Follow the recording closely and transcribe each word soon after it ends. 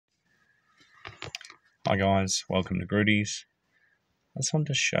Hi guys, welcome to Grudies. I just wanted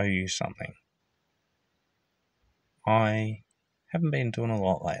to show you something. I haven't been doing a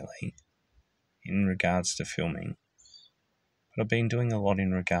lot lately in regards to filming, but I've been doing a lot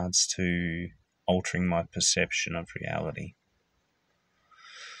in regards to altering my perception of reality.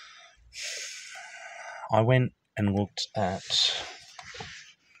 I went and looked at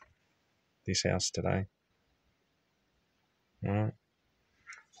this house today. Right.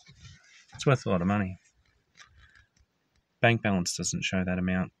 It's worth a lot of money. Bank balance doesn't show that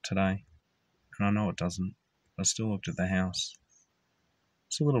amount today, and I know it doesn't. I still looked at the house.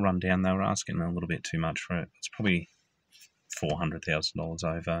 It's a little run down. They were asking a little bit too much for it. It's probably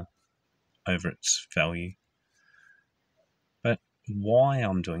 $400,000 over its value. But why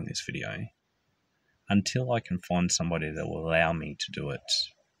I'm doing this video, until I can find somebody that will allow me to do it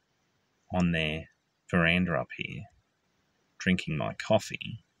on their veranda up here, drinking my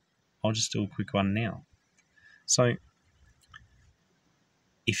coffee, I'll just do a quick one now. So,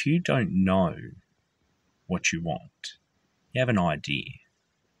 if you don't know what you want, you have an idea,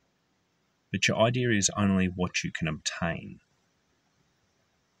 but your idea is only what you can obtain,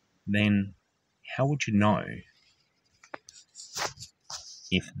 then how would you know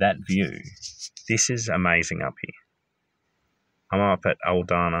if that view, this is amazing up here. I'm up at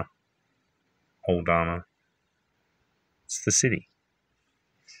Aldana. It's the city.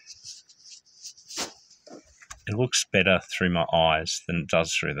 It looks better through my eyes than it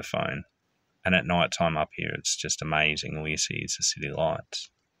does through the phone. And at night time up here, it's just amazing. All you see is the city lights.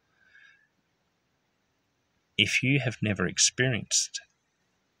 If you have never experienced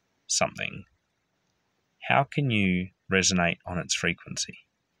something, how can you resonate on its frequency?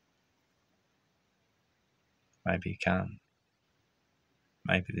 Maybe you can't.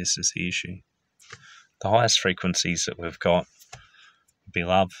 Maybe this is the issue. The highest frequencies that we've got would be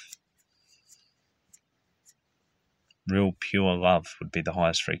love. Real pure love would be the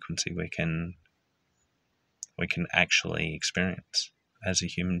highest frequency we can actually experience as a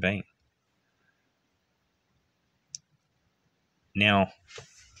human being. Now,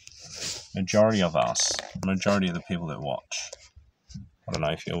 majority of the people that watch, I don't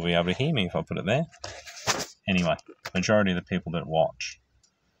know if you'll be able to hear me if I put it there. Anyway, majority of the people that watch,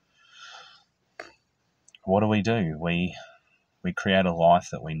 what do? We create a life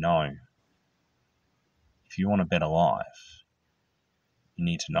that we know. If you want a better life, you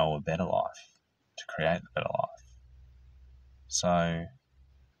need to know a better life to create the better life. So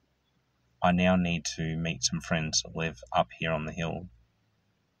I now need to meet some friends that live up here on the hill,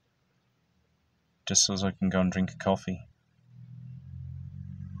 just so as I can go and drink a coffee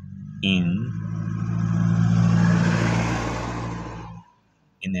in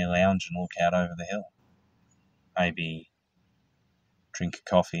their lounge and look out over the hill. Maybe drink a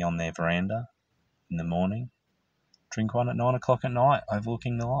coffee on their veranda in the morning, drink one at 9 o'clock at night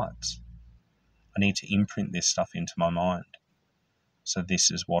overlooking the lights. I need to imprint this stuff into my mind. So this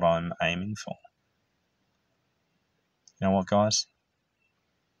is what I'm aiming for. You know what, guys?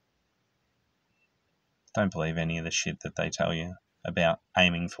 Don't believe any of the shit that they tell you about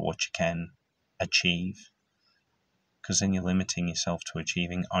aiming for what you can achieve, because then you're limiting yourself to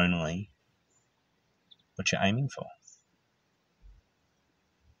achieving only what you're aiming for.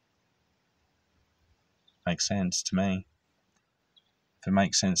 Makes sense to me. If it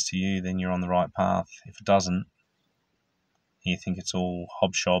makes sense to you, then you're on the right path. If it doesn't, you think it's all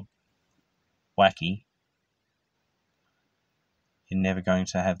hobshob, wacky, you're never going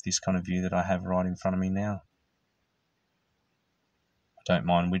to have this kind of view that I have right in front of me now. I don't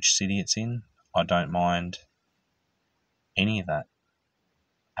mind which city it's in. I don't mind any of that.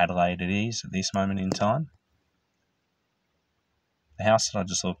 Adelaide it is at this moment in time. The house that I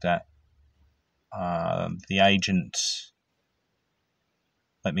just looked at, the agent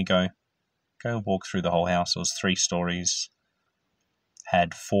let me go walk through the whole house. It was 3 stories,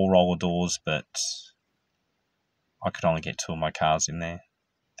 had 4 roller doors, but I could only get 2 of my cars in there.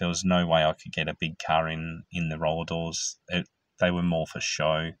 There was no way I could get a big car in the roller doors. They were more for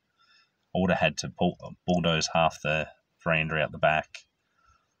show. I would have had to bulldoze half the veranda out the back,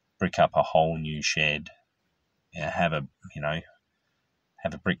 brick up a whole new shed, have a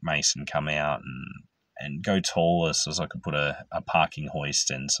brick mason come out and go taller so as I could put a parking hoist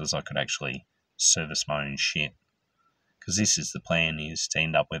in so as I could actually service my own shit. Because this is the plan, is to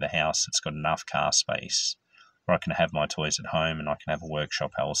end up with a house that's got enough car space where I can have my toys at home and I can have a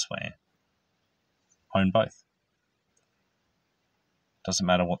workshop elsewhere. Own both. Doesn't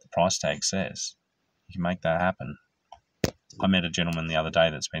matter what the price tag says. You can make that happen. I met a gentleman the other day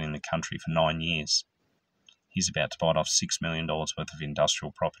that's been in the country for 9 years. He's about to bite off $6 million worth of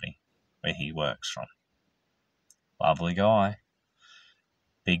industrial property where he works from. Lovely guy.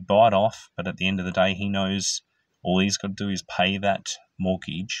 Big bite off, but at the end of the day, he knows all he's got to do is pay that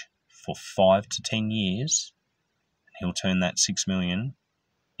mortgage for 5 to 10 years, and he'll turn that 6 million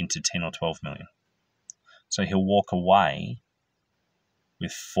into 10 or 12 million. So he'll walk away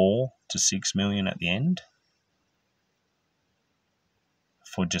with 4 to 6 million at the end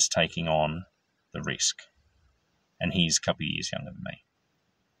for just taking on the risk. And he's a couple of years younger than me.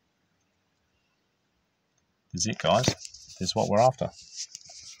 This is it, guys. This is what we're after.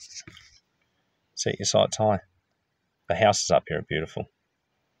 Set your sights high. The houses up here are beautiful.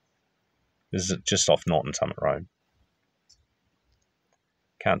 This is just off Norton Summit Road.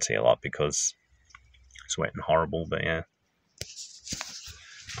 Can't see a lot because it's wet and horrible, but yeah.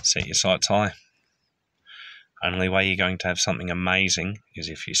 Set your sights high. Only way you're going to have something amazing is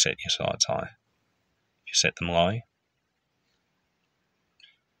if you set your sights high. If you set them low,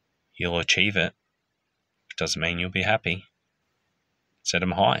 you'll achieve it. It doesn't mean you'll be happy. Set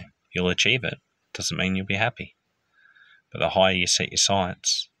them high. You'll achieve it. Doesn't mean you'll be happy. But the higher you set your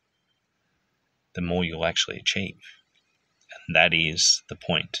sights, the more you'll actually achieve. And that is the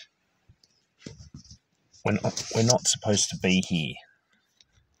point. We're not supposed to be here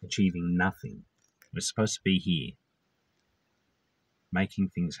achieving nothing. We're supposed to be here making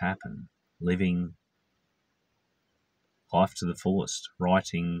things happen, living life to the fullest,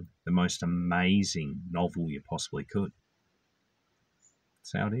 writing the most amazing novel you possibly could.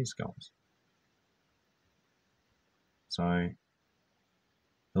 That's how it is, guys. So,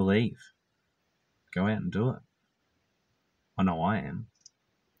 believe. Go out and do it. I know I am.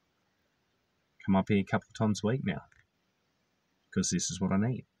 Come up here a couple of times a week now, because this is what I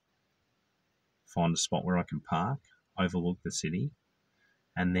need. Find a spot where I can park, overlook the city,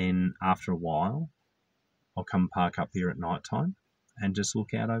 and then after a while, I'll come park up here at night time and just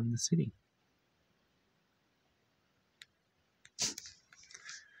look out over the city.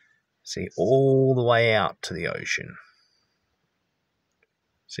 See all the way out to the ocean.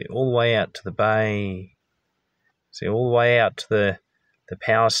 See all the way out to the bay. See all the way out to the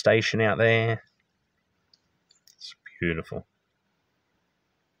power station out there. It's beautiful.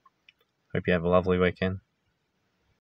 Hope you have a lovely weekend.